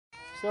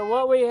So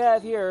what we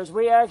have here is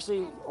we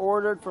actually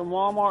ordered from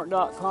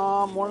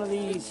Walmart.com one of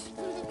these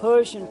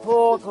push and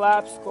pull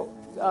collapsible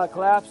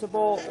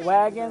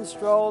wagon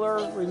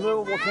stroller,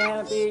 removable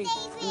canopy,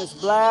 and it's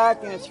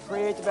black and it's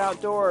creative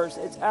outdoors.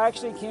 It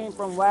actually came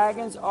from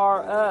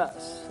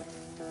WagonsRus,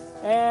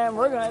 and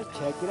we're gonna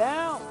check it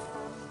out.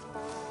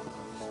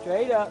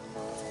 Straight up,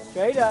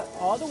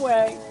 all the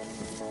way.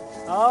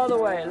 All the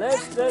way.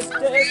 Let's take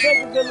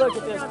a good look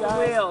at this,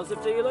 guys. Wheels.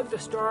 If you look at the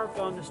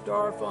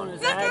styrofoam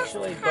is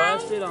actually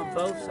busted on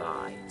both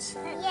sides.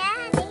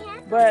 Yeah, they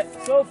have.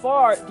 But so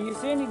far, do you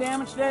see any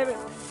damage, David?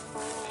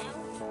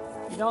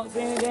 You don't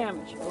see any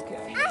damage.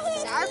 Okay.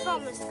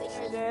 Styrofoam is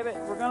squishy. Okay, David,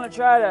 we're gonna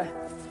try to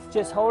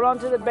just hold on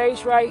to the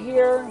base right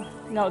here.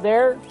 No,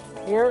 there,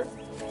 here,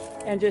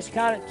 and just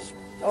kind of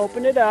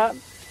open it up.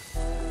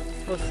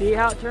 We'll see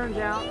how it turns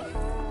out.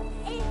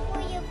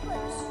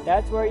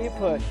 That's where you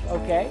push,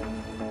 okay?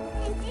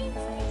 And this is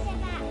the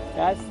back.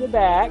 That's the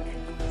back,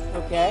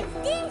 okay?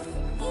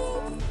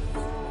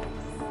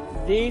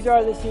 These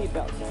are the seat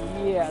belts,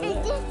 yeah.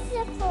 And this is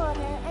the puller,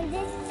 and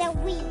this is the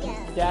wheel.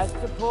 That's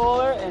the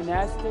puller, and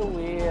that's the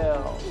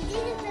wheel. And this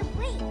is the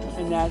brake.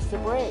 And that's the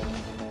brake.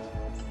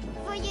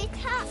 For your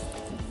top.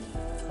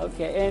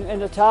 Okay,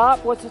 and the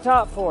top, what's the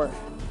top for?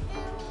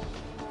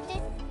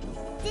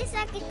 This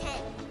like a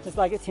tent. It's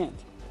like a tent.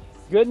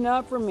 Good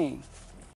enough for me.